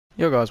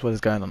Yo guys, what is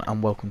going on,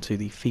 and welcome to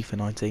the FIFA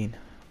 19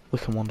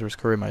 Wycombe Wanderers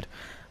career mode,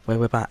 where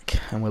we're back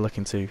and we're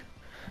looking to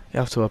get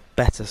off to a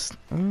better,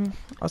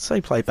 I'd say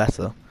play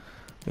better.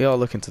 We are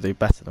looking to do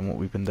better than what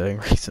we've been doing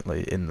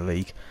recently in the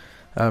league.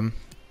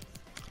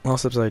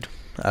 Last episode,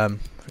 we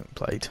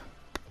played,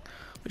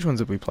 which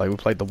ones did we play? We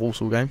played the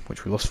Walsall game,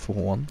 which we lost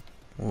 4-1.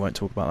 We won't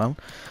talk about that one.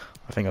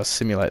 I think I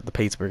simulated the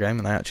Peterborough game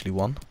and they actually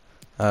won.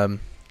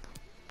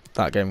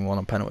 That game we won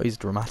on penalties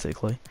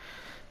dramatically.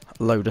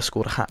 Loader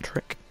scored a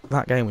hat-trick.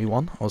 That game we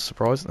won, I was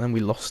surprised, and then we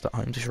lost at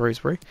home to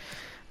Shrewsbury.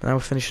 But now we're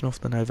finishing off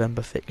the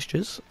November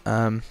fixtures.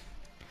 And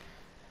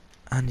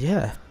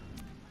yeah,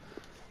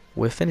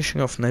 we're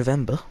finishing off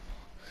November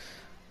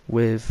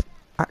with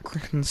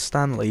Accrington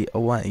Stanley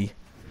away.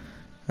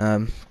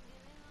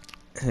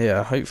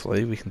 Yeah,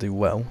 hopefully we can do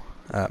well.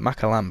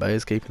 Makalambe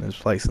is keeping his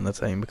place in the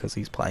team because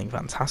he's playing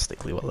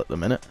fantastically well at the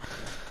minute.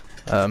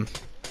 I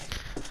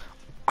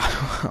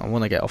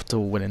want to get off to a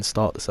winning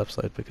start this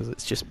episode because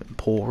it's just been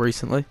poor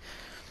recently.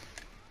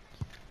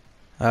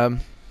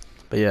 But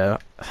yeah,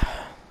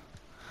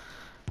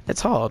 it's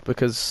hard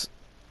because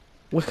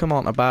Wycombe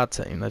aren't a bad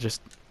team, they're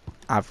just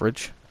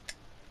average.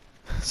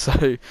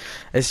 So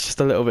it's just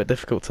a little bit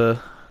difficult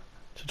to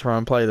try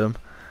and play them.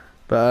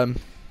 But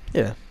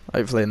yeah,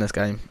 hopefully in this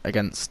game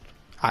against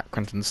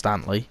Accrington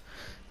Stanley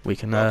we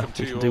can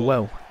do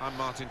well.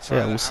 So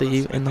yeah, we'll see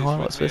you in the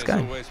highlights for this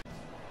game.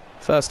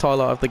 First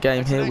highlight of the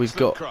game here, we've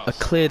got a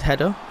cleared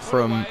header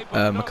from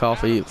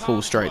McCarthy, it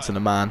falls straight to the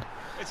man,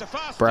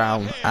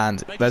 Brown, and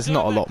there's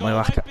not a lot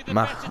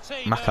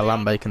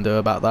Makalambe can do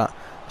about that.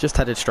 Just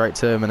headed straight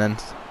to him, and then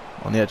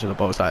on the edge of the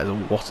box, that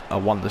is a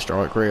wonder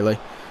strike really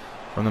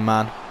from the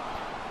man.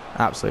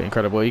 Absolutely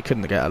incredible, he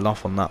couldn't get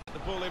enough on that.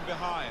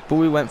 But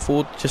we went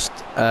forward just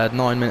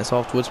 9 minutes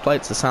afterwards, played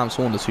it to Sam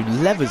Saunders, who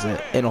levers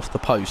it in off the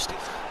post.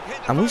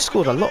 And we've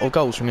scored a lot of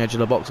goals from the edge of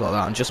the box like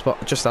that, and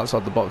just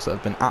outside the box that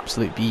have been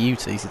absolute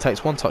beauties. He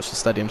takes one touch to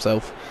steady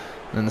himself,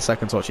 and then the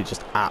second touch he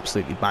just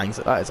absolutely bangs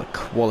it. That is a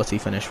quality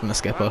finish from the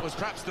skipper.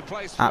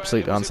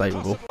 Absolutely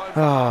unsavable.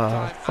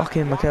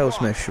 Fucking Mikael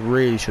Smith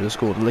really should have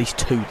scored at least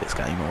 2 this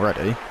game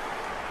already.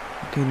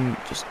 Fucking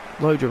just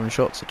low-driven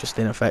shots are just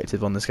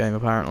ineffective on this game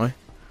apparently.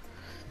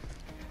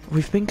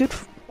 We've been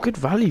good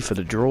value for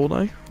the draw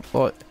though.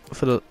 Like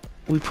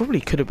we probably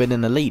could have been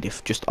in the lead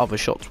if just other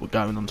shots were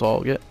going on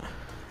target.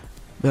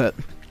 But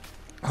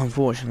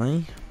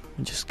unfortunately,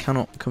 we just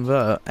cannot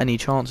convert any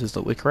chances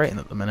that we're creating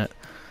at the minute.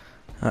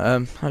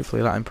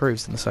 Hopefully that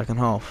improves in the second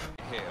half.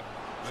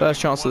 First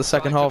chance of the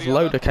second half,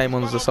 Loader came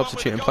on as a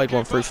substitute and played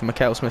one through for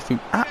Mikael Smith, who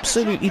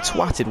absolutely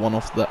twatted one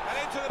off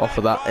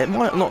of that. It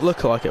might not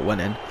look like it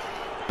went in,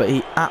 but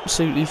he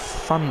absolutely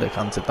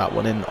thundercunted that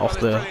one in off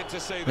the, I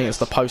think it's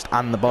the post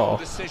and the bar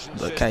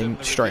that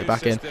came straight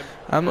back in.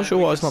 I'm not sure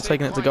why he's not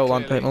taking it to goal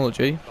line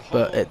technology,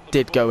 but it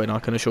did go in, I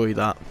can assure you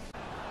that.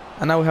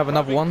 And now we have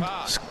another one.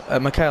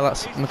 Mikael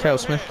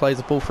Smith plays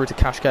the ball through to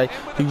Kashke,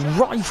 who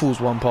rifles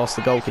one past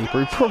the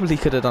goalkeeper, who probably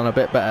could have done a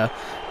bit better.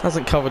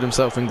 Hasn't covered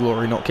himself in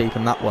glory not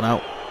keeping that one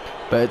out.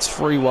 But it's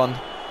 3-1.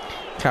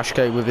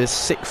 Kashke with his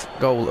 6th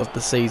goal of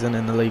the season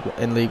in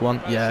League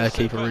One. Yeah,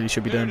 keeper really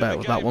should be doing better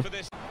with that one.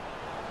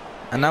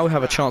 And now we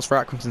have a chance for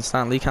Accrington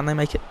Stanley. Can they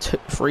make it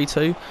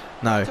 3-2?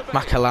 No.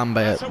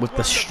 Makalambe with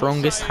the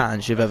strongest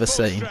hands you've ever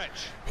seen.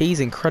 He's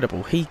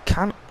incredible. He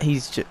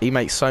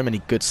makes so many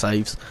good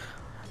saves.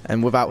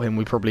 And without him,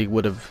 we probably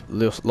would have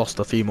lost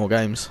a few more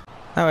games.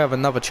 Now we have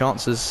another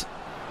chance as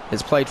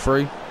it's played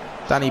through.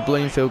 Danny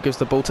Bloomfield gives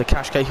the ball to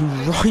Kashke,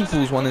 who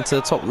rifles one into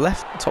the top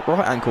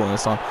right hand corner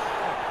this time.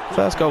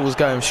 First goal was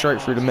going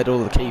straight through the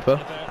middle of the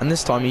keeper, and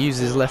this time he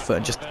uses his left foot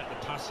and just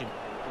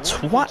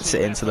twats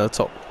it into the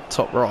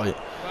top right.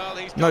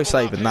 No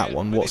saving that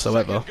one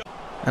whatsoever.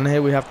 And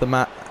here we have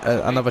the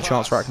another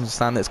chance for Accrington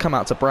Stanley. It's come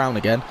out to Brown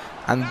again,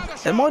 and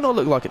it might not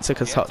look like it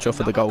took a touch off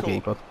of the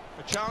goalkeeper.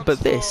 But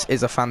this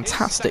is a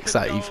fantastic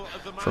save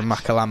from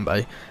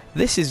Makalambe.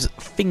 This is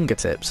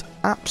fingertips.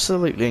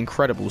 Absolutely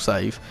incredible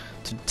save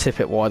to tip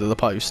it wide of the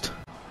post.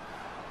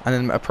 And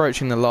then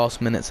approaching the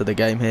last minutes of the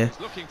game here.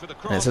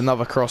 And it's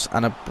another cross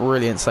and a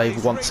brilliant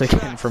save once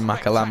again from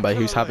Makalambe,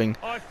 who's having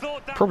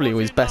probably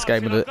his best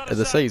game of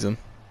the season.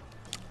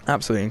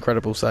 Absolutely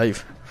incredible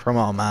save from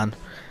our man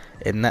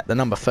in net, the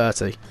number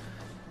 30.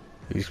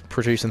 Who's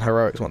producing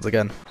heroics once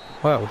again.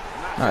 Well,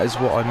 that is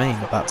what I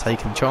mean about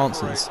taking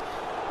chances.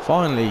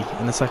 Finally,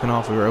 in the second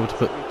half, we were able to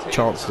put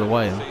chances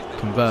away and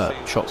convert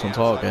shots on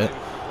target.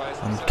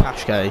 And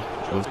Kashke,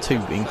 with 2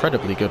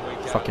 incredibly good,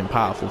 fucking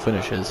powerful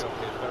finishes,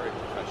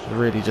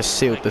 really just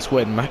sealed this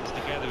win.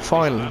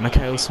 Finally,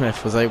 Mikael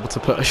Smith was able to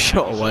put a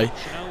shot away.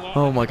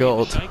 Oh my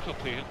god.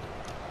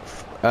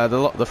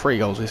 The 3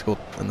 goals we scored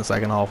in the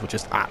second half were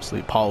just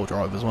absolute pile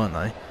drivers, weren't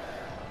they?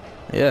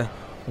 Yeah,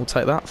 we'll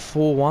take that.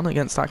 4-1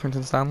 against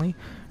Accrington Stanley.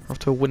 We're off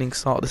to a winning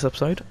start this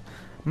episode.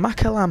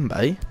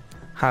 Makalambe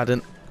had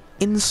an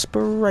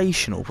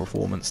inspirational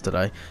performance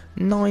today.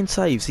 9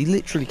 saves. He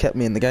literally kept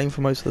me in the game for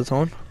most of the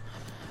time.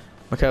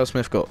 Mikael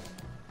Smith got,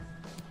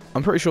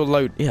 I'm pretty sure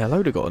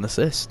Loader got an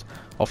assist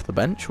off the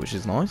bench, which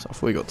is nice. I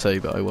thought he got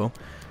 2, but oh well.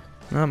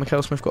 No,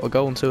 Mikel Smith got a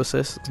goal and 2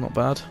 assists. It's not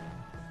bad.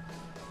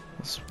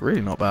 It's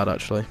really not bad,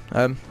 actually.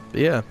 But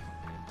yeah.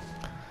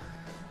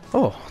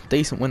 Oh,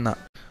 decent win that.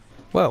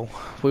 Well,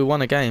 we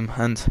won a game,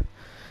 and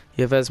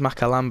Yves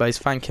Makalambe's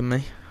thanking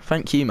me.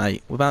 Thank you,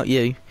 mate. Without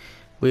you,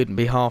 we wouldn't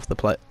be half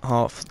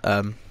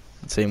the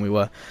team we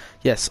were.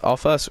 Yes, our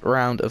first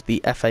round of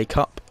the FA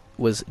Cup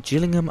was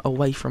Gillingham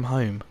away from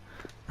home.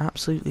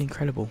 Absolutely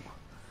incredible.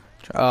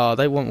 Oh,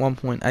 they want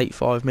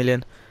 1.85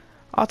 million.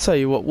 I'll tell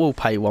you what, we'll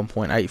pay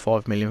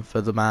 1.85 million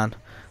for the man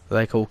that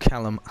they call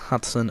Callum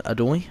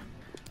Hudson-Odoi.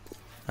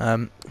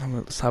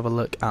 Let's have a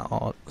look at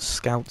our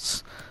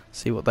scouts,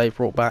 see what they've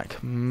brought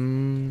back.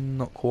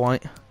 Not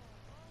quite.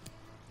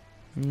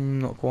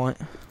 Not quite.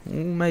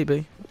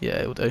 Maybe.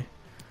 Yeah, it'll do.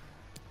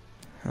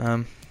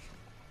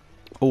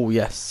 Oh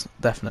yes,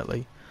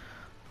 definitely.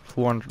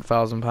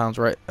 £400,000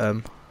 rate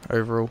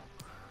overall.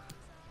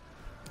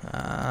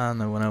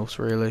 No one else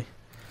really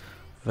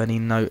of any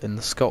note in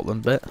the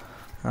Scotland bit.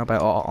 How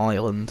about our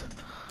Ireland?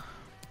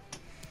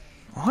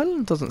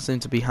 Ireland doesn't seem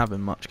to be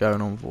having much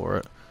going on for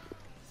it,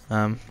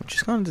 which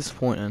is kind of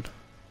disappointing.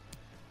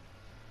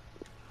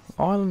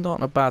 Ireland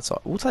aren't a bad side.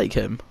 We'll take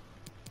him.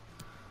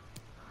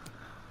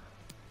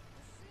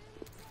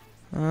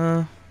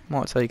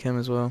 Might take him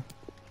as well.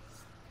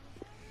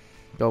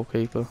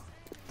 Goalkeeper.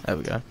 There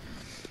we go.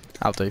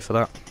 I'll do for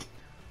that.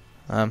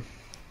 I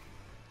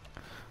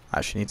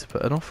actually need to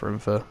put an offer in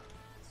for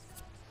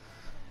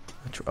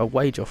a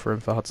wage offer in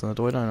for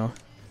Hudson-Odoi, don't I?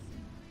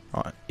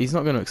 Right, he's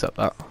not going to accept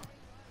that.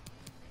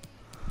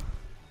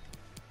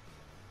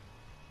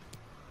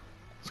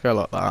 Let's go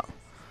like that.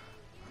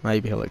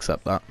 Maybe he'll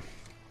accept that.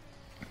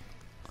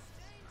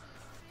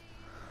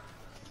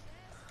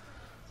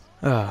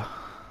 Right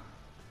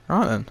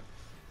then.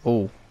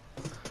 Oh,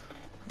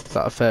 is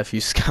that a fair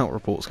few scout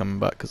reports coming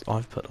back? Because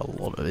I've put a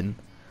lot of in.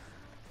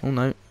 Oh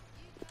no.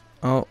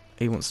 Oh,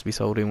 he wants to be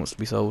sold. He wants to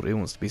be sold. He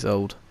wants to be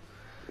sold.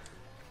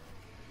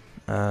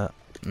 No.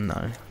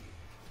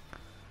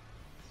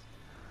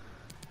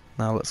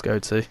 Now let's go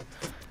to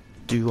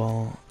do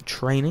our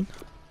training.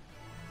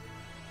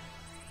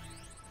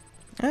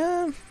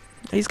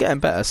 He's getting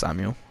better,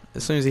 Samuel.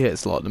 As soon as he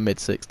hits like the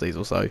mid-60s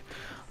or so,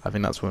 I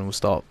think that's when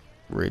we'll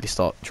really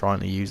start trying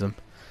to use him.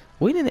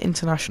 We're in an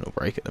international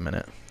break at the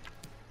minute.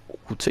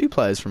 Well, 2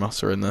 players from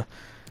us are in the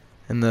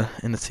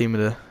team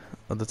of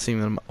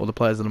the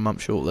players of the month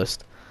shortlist.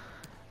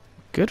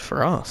 Good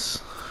for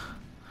us.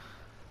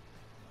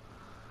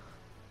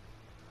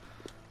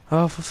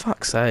 Oh, for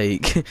fuck's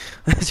sake.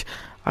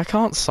 I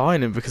can't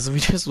sign him because we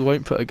just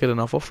won't put a good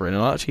enough offer in.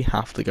 I'll actually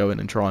have to go in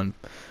and try and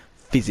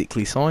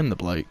physically sign the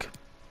bloke.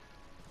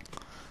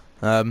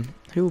 Who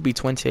will be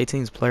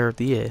 2018's Player of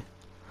the Year?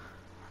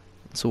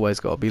 It's always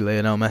got to be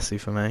Lionel Messi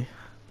for me.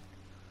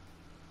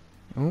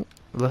 Oh,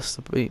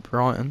 Leicester beat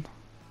Brighton.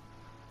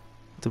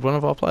 Did one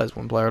of our players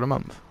win Player of the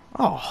Month?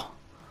 Oh,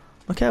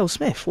 Mikel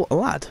Smith, what a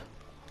lad.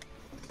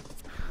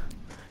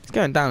 He's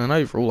going down and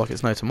overall like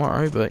it's no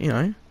tomorrow, but you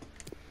know.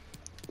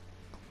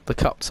 The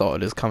cup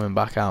side is coming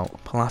back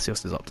out.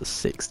 Palacios is up to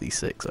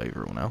 66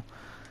 overall now.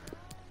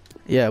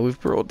 Yeah, we've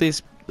brought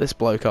this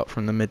bloke up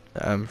from the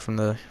from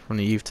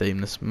the youth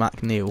team. This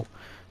Mac Neil,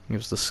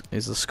 is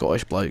the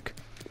Scottish bloke.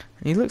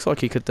 And he looks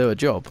like he could do a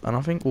job, and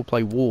I think we'll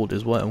play Ward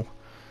as well.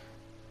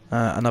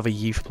 Another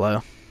youth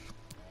player.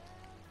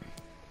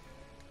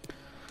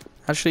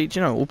 Actually, do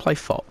you know what? We'll play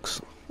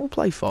Fox. We'll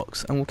play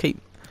Fox, and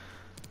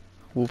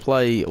we'll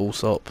play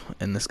Allsop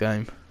in this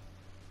game,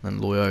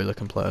 and Loyola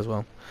can play as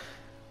well.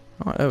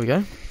 Right, there we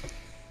go.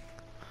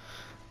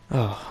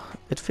 Oh,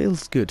 it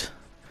feels good.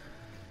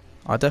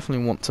 I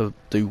definitely want to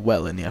do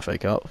well in the FA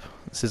Cup.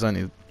 This is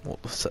only,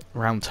 what,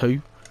 round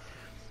 2?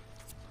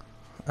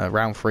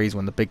 Round 3 is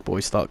when the big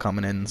boys start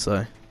coming in, so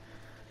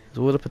there's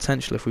all the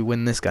potential if we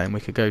win this game we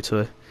could go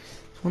to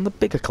one of the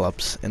bigger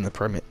clubs in the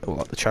Premier, or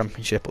like the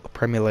Championship or the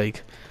Premier League.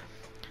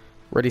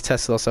 Already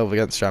tested ourselves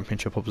against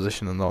Championship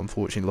opposition and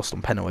unfortunately lost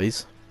on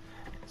penalties.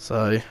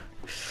 So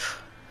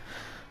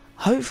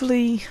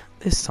hopefully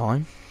this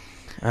time,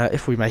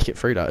 if we make it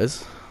through, that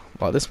is.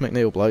 Like, this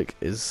McNeil bloke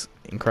is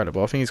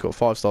incredible. I think he's got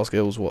 5-star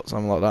skills,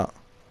 something like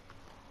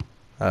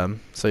that.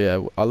 So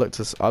yeah,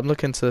 I'm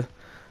looking to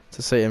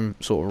see him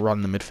sort of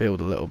run the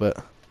midfield a little bit.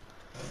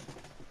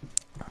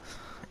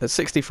 At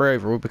 63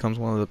 overall, becomes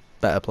one of the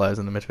better players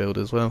in the midfield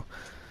as well.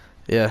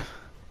 Yeah,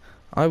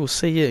 I will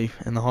see you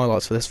in the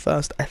highlights for this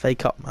first FA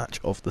Cup match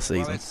of the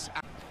season.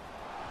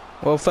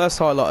 Well, first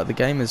highlight of the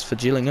game is for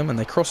Gillingham, and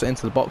they cross it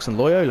into the box, and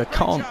Loyola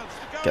can't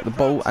get the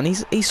ball, and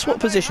he's swapped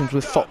positions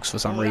with Fox for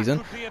some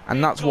reason,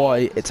 and that's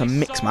why it's a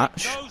mixed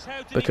match,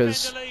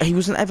 because he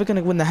wasn't ever going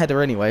to win the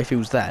header anyway if he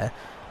was there,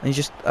 and he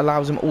just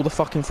allows him all the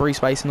fucking free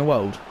space in the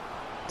world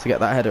to get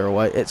that header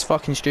away. It's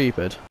fucking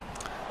stupid.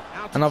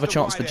 Another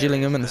chance for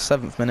Gillingham in the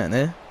 7th minute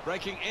there,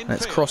 and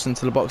it's crossed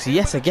into the box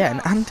yet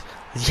again, and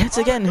yet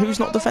again, who's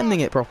not defending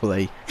it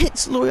properly?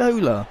 It's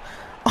Loyola.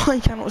 I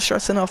cannot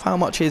stress enough how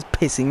much he is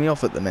pissing me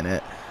off at the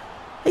minute.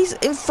 He's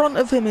in front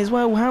of him as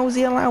well. How is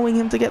he allowing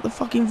him to get the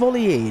fucking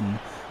volley in?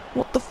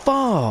 What the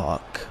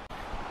fuck?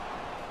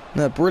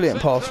 No, brilliant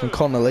pass from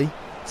Connolly.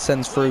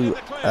 sends through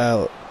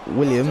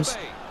Williams,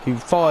 who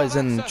fires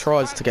and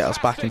tries to get us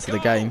back into the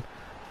game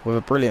with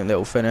a brilliant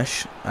little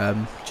finish.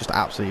 Just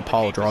absolutely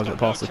pile drives it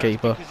past the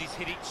keeper.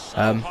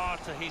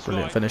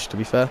 Brilliant finish, to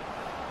be fair.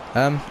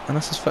 And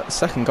that's his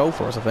second goal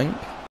for us, I think.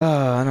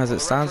 And as it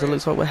stands, it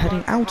looks like we're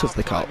heading out of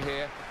the cup.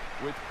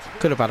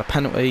 Could have had a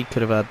penalty,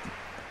 could have had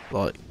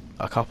like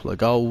a couple of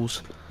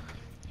goals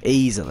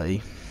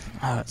easily.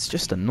 It's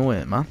just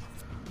annoying, man.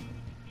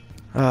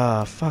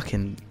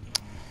 Fucking,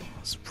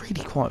 it's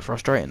really quite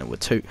frustrating that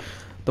we're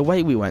the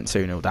way we went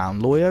 2-0 down.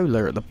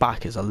 Loyola at the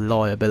back is a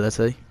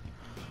liability.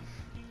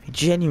 He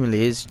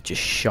genuinely is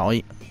just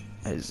shite.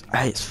 It's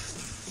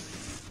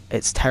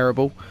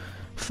terrible.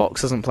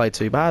 Fox hasn't played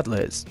too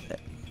badly,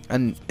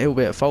 and he'll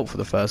be at fault for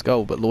the first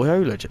goal, but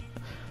Loyola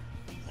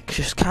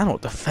just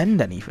cannot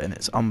defend anything.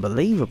 It's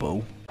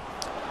unbelievable.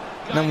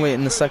 And then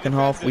in the second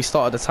half, we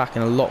started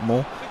attacking a lot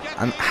more,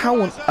 and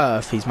how on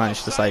earth he's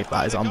managed to save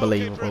that is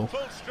unbelievable.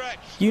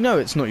 You know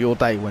it's not your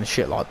day when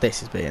shit like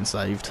this is being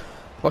saved.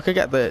 Like, I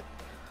get that,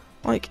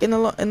 like, in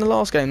the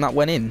last game that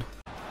went in,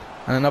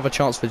 and another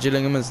chance for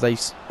Gillingham as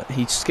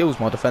he skills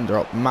my defender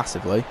up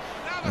massively,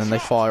 and then they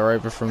fire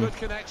over from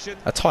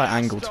a tight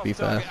angle, to be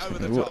fair.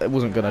 It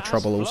wasn't going to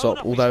trouble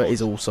Allsop, although it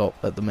is Allsop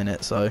at the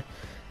minute, so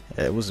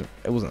it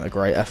wasn't a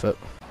great effort.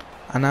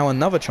 And now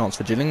another chance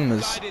for Gillingham,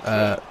 as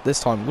this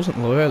time it wasn't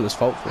Loyola's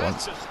fault for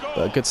once,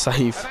 but a good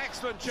save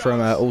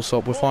from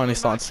Allsop. We're finally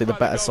starting to see the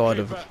better side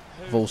of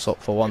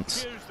Allsop for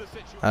once.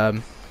 Yeah,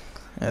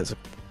 it's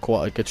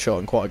quite a good shot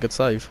and quite a good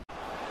save.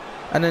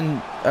 And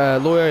then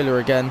Loyola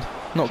again,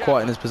 not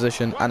quite in his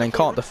position, and then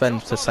can't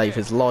defend to save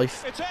his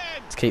life,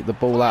 to keep the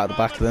ball out of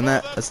the back of the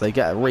net as they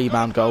get a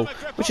rebound goal,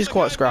 which is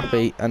quite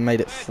scrappy, and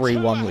made it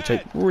 3-1, which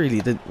it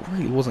really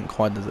wasn't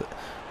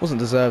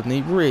deserved, and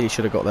he really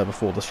should have got there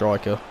before the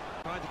striker.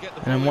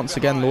 And then once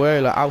again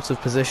Loyola out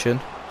of position,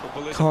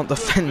 can't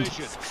defend.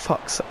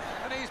 Fuck's sake.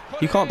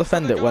 You can't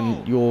defend it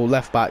when your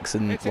left back's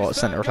in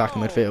centre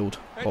attacking midfield.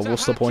 Well,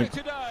 what's the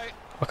point?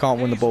 I can't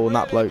win the ball, and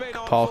that bloke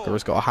Parker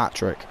has got a hat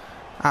trick.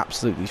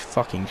 Absolutely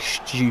fucking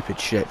stupid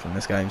shit from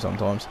this game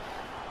sometimes.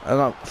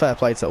 And fair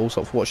play to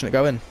Allsop for watching it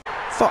go in.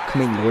 Fuck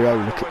me,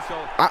 Loyola.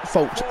 At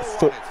fault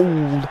for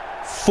all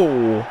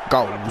 4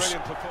 goals.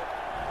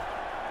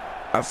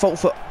 At fault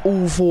for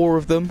all 4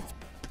 of them.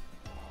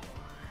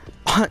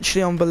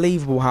 Actually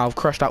unbelievable how I've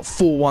crashed out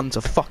 4-1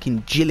 to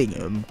fucking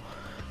Gillingham.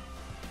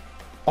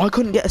 I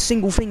couldn't get a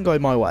single thing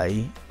going my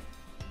way.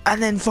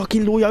 And then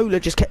fucking Loyola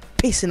just kept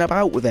pissing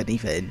about with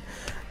anything.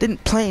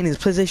 Didn't play in his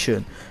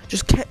position.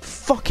 Just kept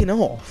fucking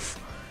off.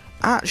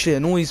 Actually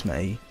annoys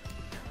me.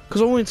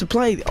 Because I wanted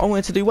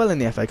to do well in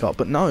the FA Cup,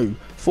 but no.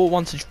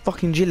 4-1 to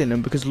fucking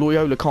Gillingham because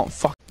Loyola can't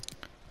fuck.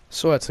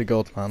 Swear to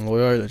God, man,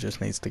 Loyola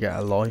just needs to get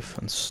a life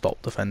and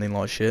stop defending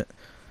like shit.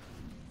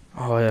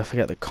 Oh yeah, I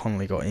forget that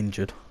Connolly got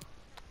injured.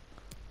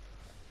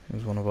 He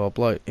was one of our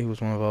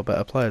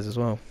better players as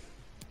well.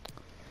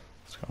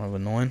 It's kind of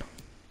annoying.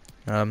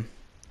 I've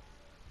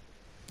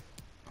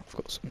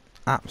got some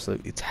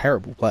absolutely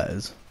terrible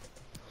players.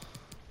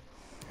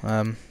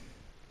 Let's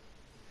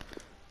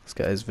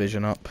get his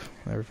vision up,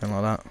 everything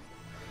like that.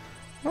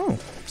 Oh,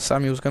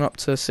 Samuel's gone up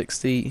to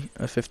 59,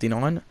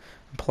 and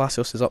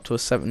Palacios is up to a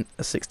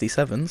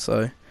 67,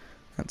 so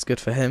that's good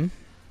for him.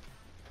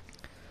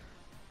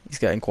 He's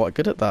getting quite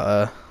good at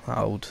that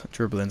old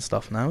dribbling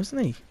stuff now, isn't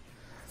he?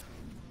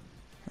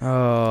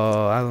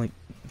 Oh,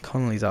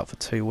 Connolly's out for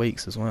 2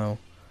 weeks as well.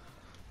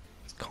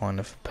 It's kind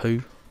of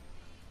poo.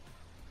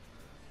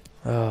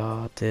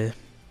 Oh dear.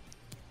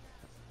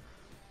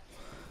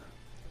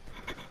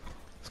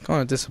 It's kind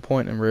of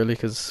disappointing, really,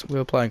 because he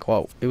was playing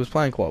quite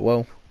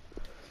well.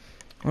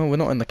 Well, we're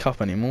not in the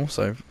cup anymore,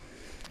 so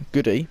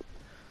goody.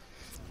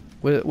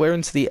 We're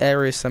into the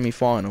area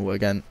semi-final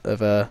again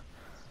of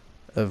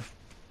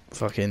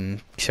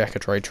fucking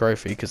SHAREfactory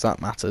trophy, because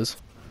that matters.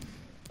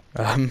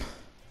 I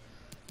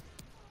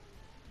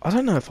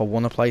don't know if I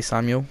want to play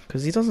Samuel,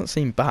 because he doesn't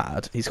seem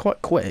bad. He's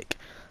quite quick.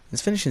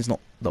 His finishing's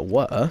not the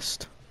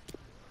worst.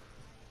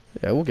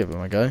 Yeah, we'll give him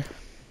a go.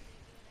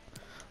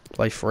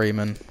 Play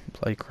Freeman,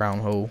 play Crown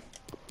Hall.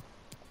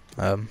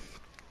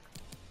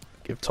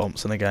 Give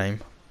Thompson a game.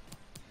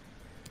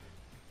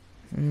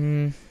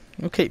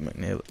 We'll keep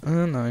McNeil.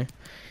 No.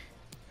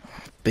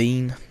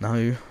 Bean,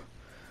 no.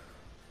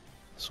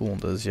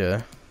 Saunders,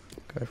 yeah.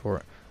 Go for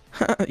it.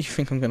 You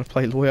think I'm going to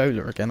play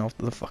Loyola again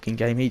after the fucking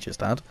game he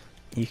just had?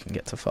 You can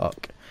get to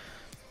fuck.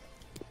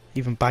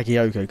 Even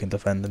Bagayoko can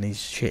defend and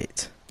he's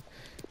shit.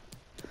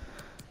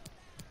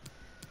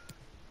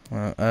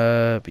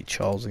 Well, be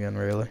Charles again,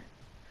 really.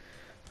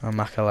 And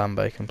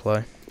Makalambe can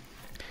play.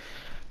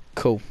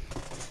 Cool.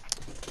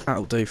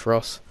 That'll do for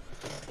us.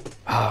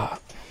 Do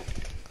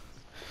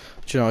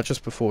you know,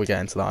 just before we get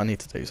into that, I need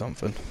to do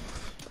something.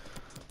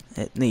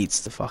 It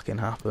needs to fucking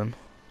happen.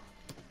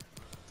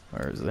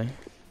 Where is he?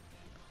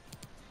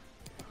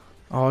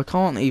 Oh, I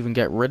can't even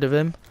get rid of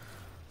him.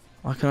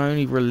 I can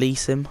only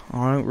release him.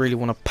 I don't really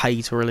want to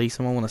pay to release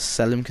him. I want to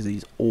sell him because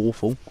he's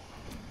awful.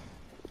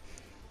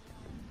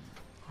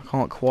 I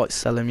can't quite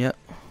sell him yet.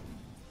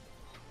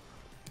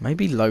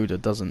 Maybe Loader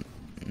doesn't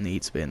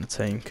need to be in the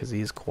team because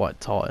he is quite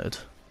tired.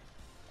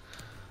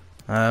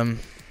 So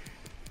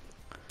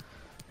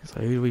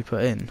who do we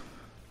put in?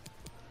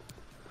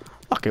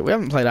 Fuck it, we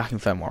haven't played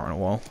Akinfenwa in a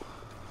while.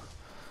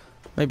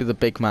 Maybe the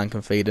big man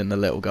can feed in the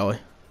little guy.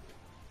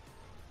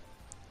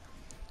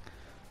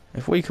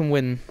 If we can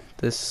win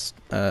this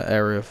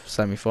area of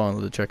semi-final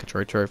of the Checker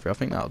Trade Trophy, I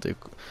think that'll do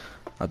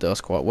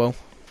us quite well.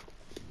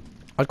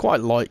 I'd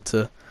quite like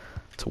to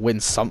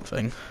win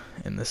something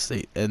in this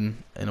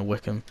in a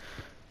Wycombe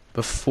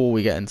before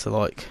we get into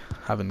like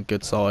having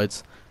good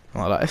sides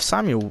like that. If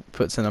Samuel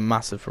puts in a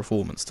massive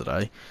performance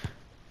today,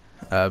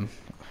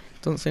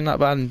 doesn't seem that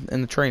bad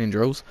in the training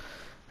drills,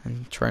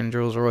 and training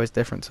drills are always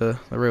different to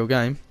the real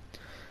game.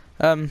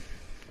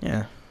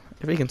 Yeah,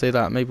 if he can do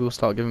that, maybe we'll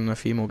start giving him a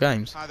few more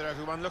games.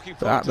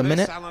 But at the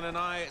minute,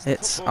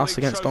 it's us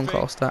against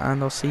Doncaster,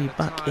 and I'll see you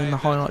back in the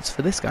highlights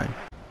for this game.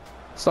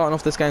 Starting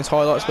off this game's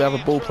highlights, we have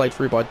a ball played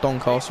through by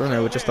Doncaster, and they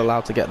were just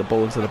allowed to get the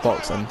ball into the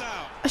box, and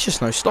there's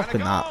just no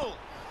stopping that.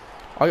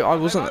 I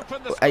wasn't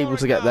able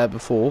to get there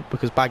before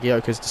because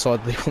Bagioko's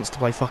decided he wants to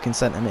play fucking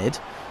centre mid.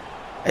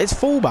 It's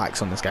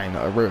fullbacks on this game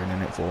that are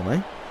ruining it for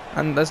me,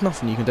 and there's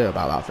nothing you can do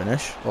about that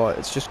finish. Like,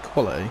 it's just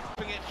quality.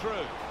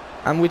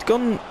 And we'd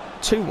gone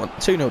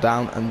 2-0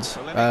 down, and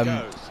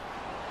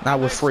now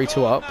we're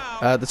 3-2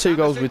 up. The 2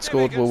 goals we'd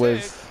scored were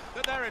with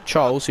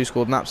Charles, who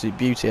scored an absolute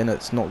beauty, and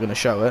it's not going to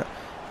show it.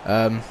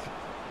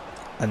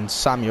 And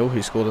Samuel,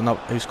 who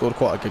scored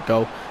quite a good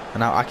goal, and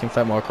now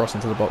Akinfenwa across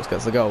into the box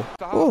gets the goal.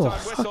 Oh,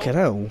 fucking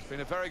hell!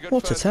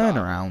 What a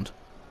turnaround!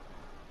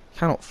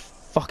 Cannot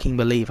fucking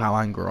believe how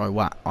angry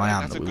I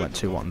am that we went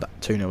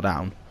 2-0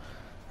 down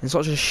in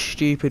such a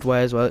stupid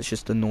way as well. It's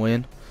just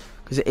annoying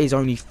because it is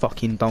only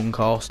fucking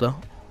Doncaster.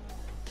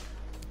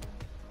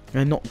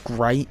 They're not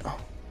great,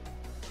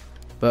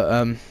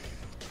 but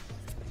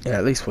yeah,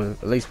 at least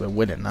we're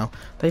winning now.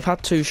 They've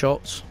had 2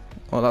 shots.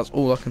 Well, that's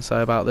all I can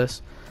say about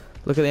this.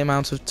 Look at the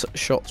amount of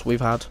shots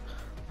we've had.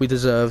 We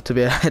deserve to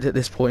be ahead at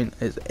this point.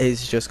 It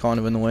is just kind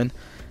of annoying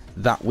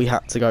that we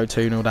had to go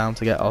 2-0 down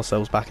to get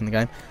ourselves back in the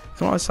game.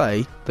 Can I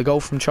say, the goal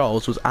from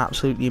Charles was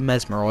absolutely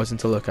mesmerising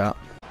to look at.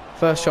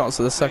 First chance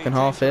of the second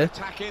half here.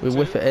 We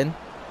whip it in.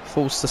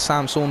 Falls to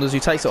Sam Saunders, who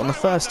takes it on the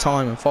first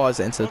time and fires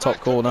it into the top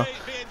corner.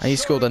 And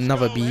he's scored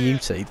another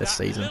beauty this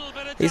season.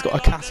 He's got a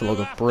catalogue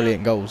of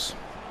brilliant goals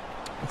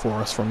for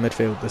us from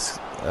midfield, this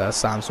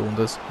Sam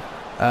Saunders.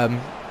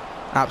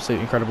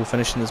 Absolutely incredible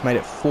finish, and has made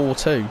it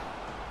 4-2. And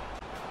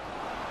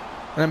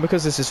then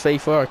because this is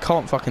FIFA, I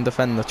can't fucking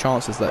defend the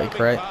chances that he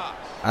create.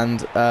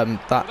 And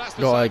that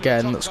guy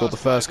again that scored the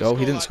first goal,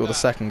 he didn't score the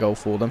second goal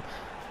for them.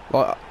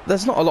 Like,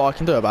 there's not a lot I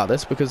can do about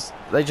this because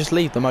they just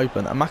leave them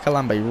open, and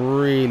Makalambe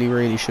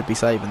really should be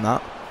saving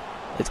that.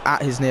 It's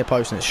at his near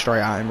post and it's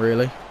straight at him,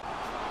 really.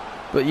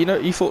 But you know,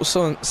 you thought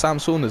Sam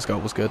Saunders'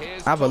 goal was good.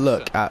 Have a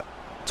look at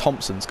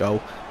Thompson's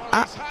goal.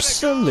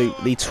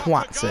 Absolutely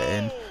twats it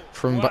in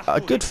from a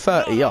good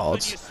 30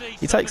 yards.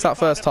 He takes that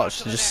first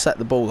touch to just set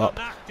the ball up,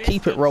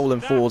 keep it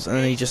rolling forwards, and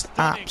then he just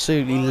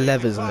absolutely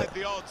levers it.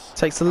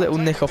 Takes a little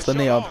nick off the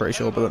knee, I'm pretty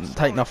sure, but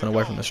take nothing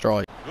away from the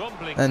strike.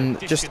 And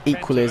just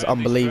equally as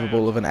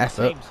unbelievable of an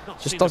effort.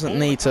 Just doesn't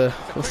need to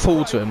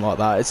fall to him like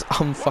that. It's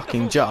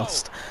unfucking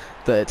just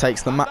that it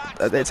takes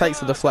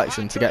the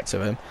deflection to get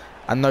to him,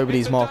 and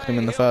nobody's marking him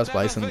in the first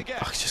place, and I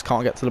just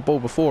can't get to the ball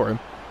before him.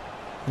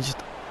 He just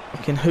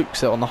fucking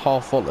hooks it on the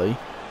half volley,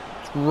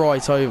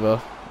 right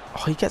over.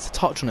 Oh, he gets a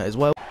touch on it as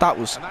well. That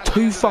was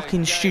too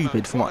fucking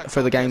stupid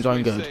for the game's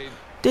own good.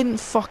 Didn't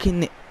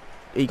fucking...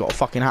 He got a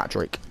fucking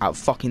hat-trick out of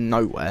fucking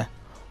nowhere.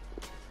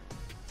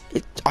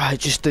 I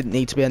just didn't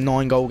need to be a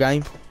 9-goal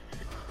game.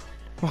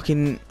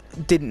 Fucking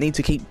didn't need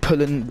to keep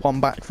pulling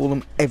one back for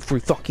them every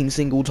fucking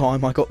single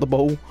time I got the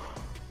ball.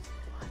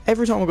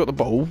 Every time I got the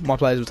ball, my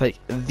players would take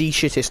the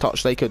shittest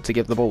touch they could to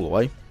give the ball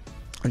away,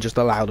 and just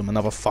allow them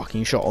another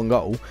fucking shot on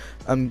goal.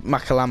 And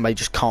Makalambe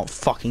just can't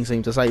fucking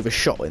seem to save a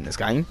shot in this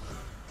game.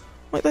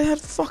 Like, they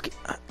had fucking...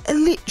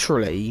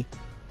 literally,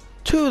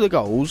 2 of the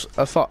goals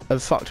have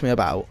fucked me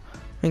about.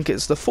 I think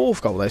it's the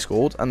 4th goal they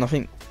scored, and I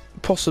think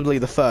possibly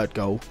the 3rd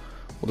goal.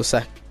 Or the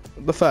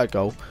 3rd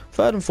goal.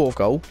 3rd and 4th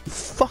goal.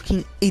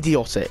 Fucking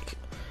idiotic.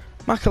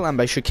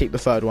 Makalambe should keep the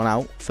 3rd one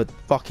out for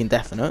fucking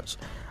definite.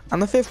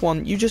 And the 5th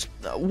one, you just...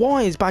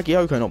 Why is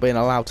Bagioko not being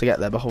allowed to get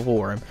there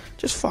before him?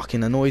 Just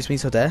fucking annoys me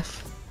to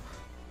death.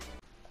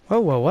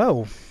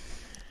 Well.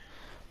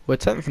 We're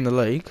 10th in the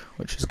league,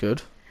 which is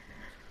good.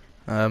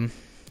 And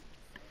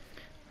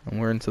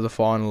we're into the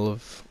final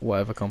of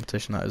whatever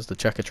competition that is, the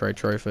Checker Trade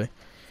Trophy.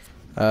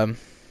 That's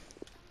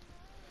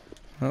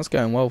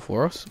going well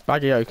for us.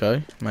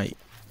 Bagioko, mate.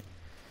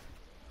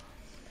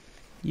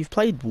 You've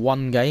played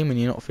 1 game and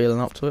you're not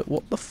feeling up to it.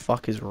 What the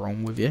fuck is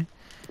wrong with you?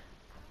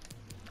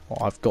 Well,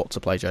 I've got to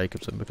play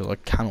Jacobson because I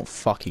cannot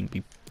fucking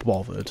be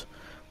bothered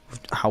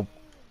with how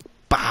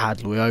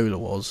bad Loyola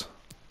was.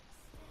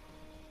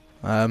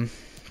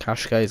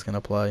 Kashke is going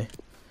to play.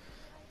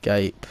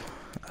 Gape.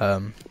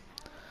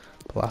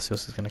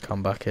 Palacios is going to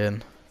come back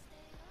in.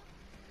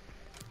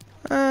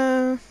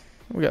 We'll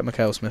get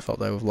Mikhail Smith up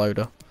there with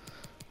Loader.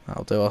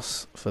 That'll do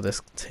us for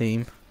this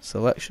team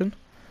selection.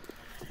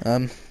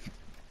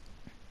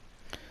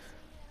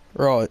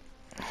 Right,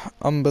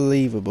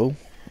 unbelievable.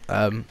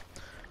 I'm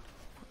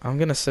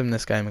gonna sim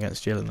this game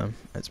against Gillingham.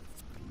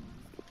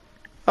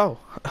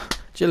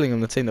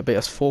 Gillingham, the team that beat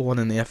us 4-1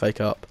 in the FA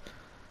Cup.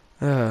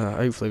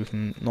 Hopefully we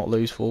can not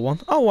lose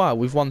 4-1. Oh wow,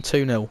 we've won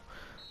 2-0.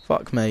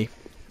 Fuck me.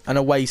 An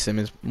away sim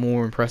is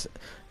more impressive.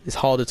 It's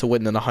harder to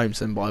win than a home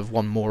sim, but I've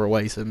won more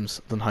away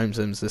sims than home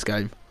sims this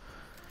game.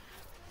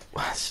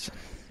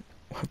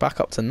 We're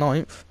back up to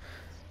 9th.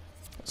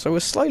 So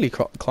we're slowly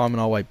climbing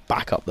our way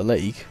back up the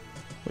league,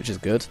 which is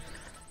good.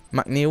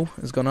 McNeil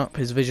has gone up,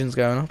 his vision's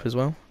going up as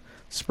well.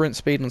 Sprint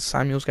speed on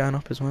Samuel's going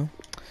up as well.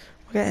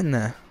 We're getting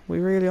there. We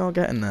really are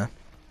getting there.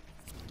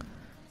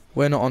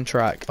 We're not on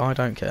track. I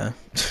don't care.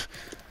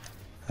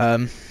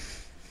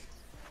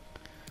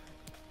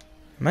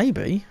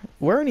 Maybe.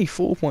 We're only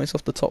 4 points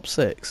off the top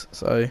 6,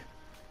 so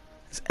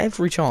there's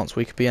every chance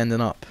we could be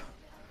ending up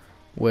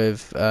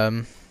with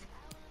a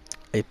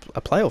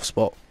playoff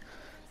spot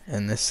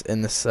in this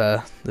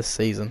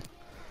season.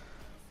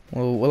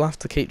 We'll have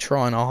to keep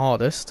trying our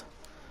hardest.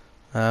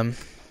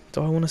 Do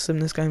I want to sim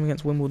this game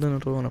against Wimbledon, or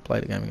do I want to play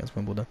the game against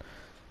Wimbledon?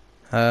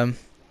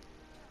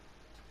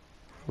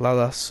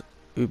 Lalas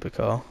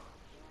Ubikar.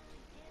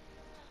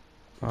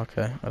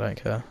 Okay, I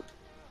don't care.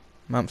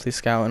 Monthly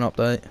scouting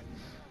update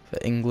for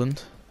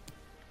England.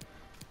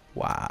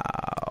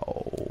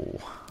 Wow.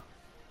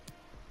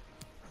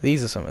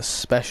 These are some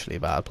especially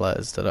bad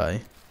players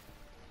today.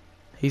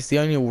 He's the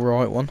only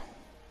alright one.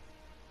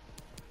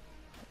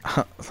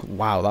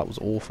 Wow, that was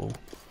awful.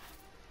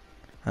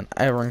 And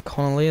Aaron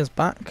Connolly is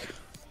back.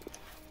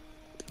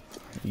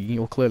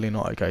 You're clearly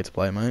not okay to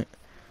play, mate.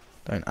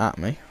 Don't at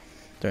me.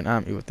 Don't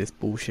at me with this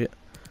bullshit.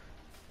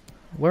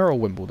 Where are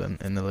Wimbledon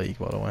in the league,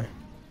 by the way?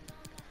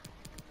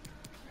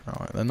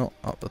 Alright, they're not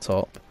up the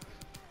top.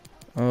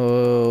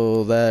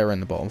 Oh, they're in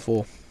the bottom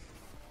 4.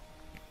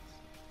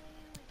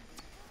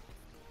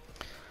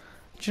 Do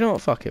you know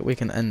what? Fuck it. We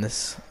can end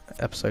this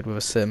episode with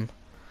a sim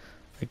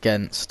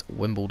against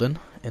Wimbledon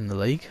in the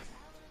league.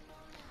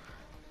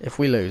 If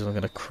we lose, I'm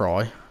going to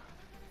cry.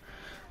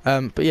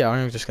 But yeah,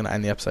 I'm just going to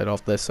end the episode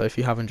after this. So if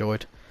you have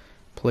enjoyed,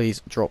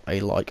 please drop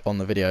a like on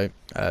the video.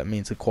 It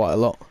means quite a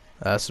lot.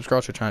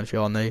 Subscribe to the channel if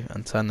you are new,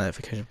 and turn the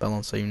notification bell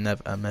on so you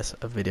never miss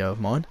a video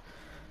of mine.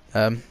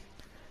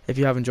 If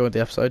you have enjoyed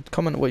the episode,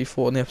 comment what you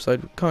thought on the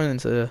episode. Comment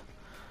into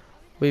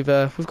we've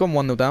gone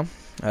 1-0 down,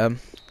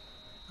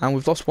 and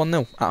we've lost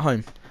 1-0 at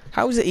home.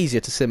 How is it easier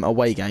to sim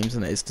away games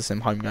than it is to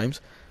sim home games?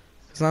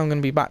 Because now I'm going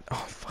to be back.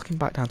 Oh, fucking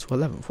back down to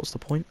 11th. What's the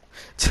point?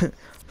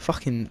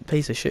 Fucking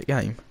piece of shit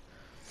game.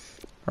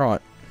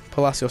 Right,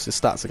 Palacios'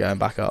 stats are going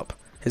back up.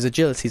 His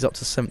agility's up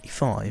to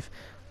 75.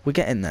 We're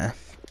getting there.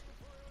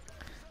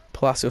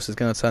 Palacios is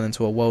going to turn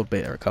into a world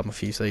beater a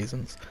few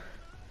seasons.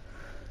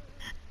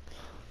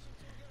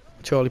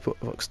 Charlie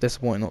looks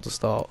disappointed not to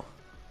start.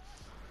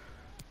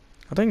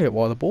 I don't get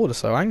why the board are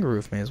so angry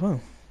with me as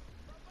well.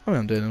 I mean,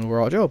 I'm doing an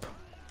alright job.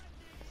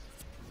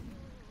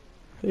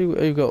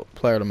 Who got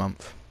player of the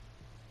month?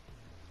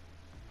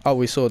 Oh,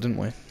 we saw, didn't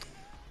we?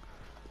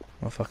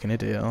 I'm a fucking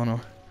idiot, aren't I?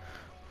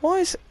 Why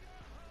is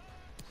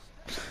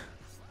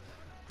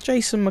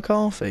Jason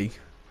McCarthy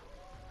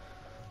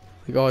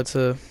the guy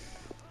to...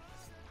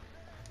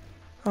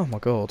 Oh my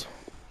god.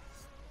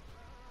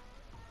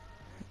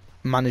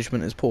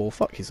 Management is poor.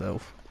 Fuck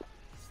yourself.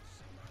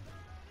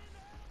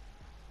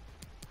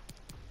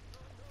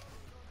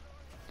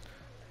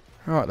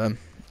 Alright then.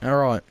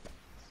 Alright.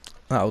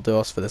 That'll do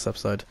us for this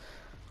episode.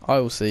 I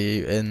will see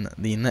you in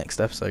the next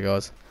episode,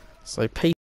 guys. So peace.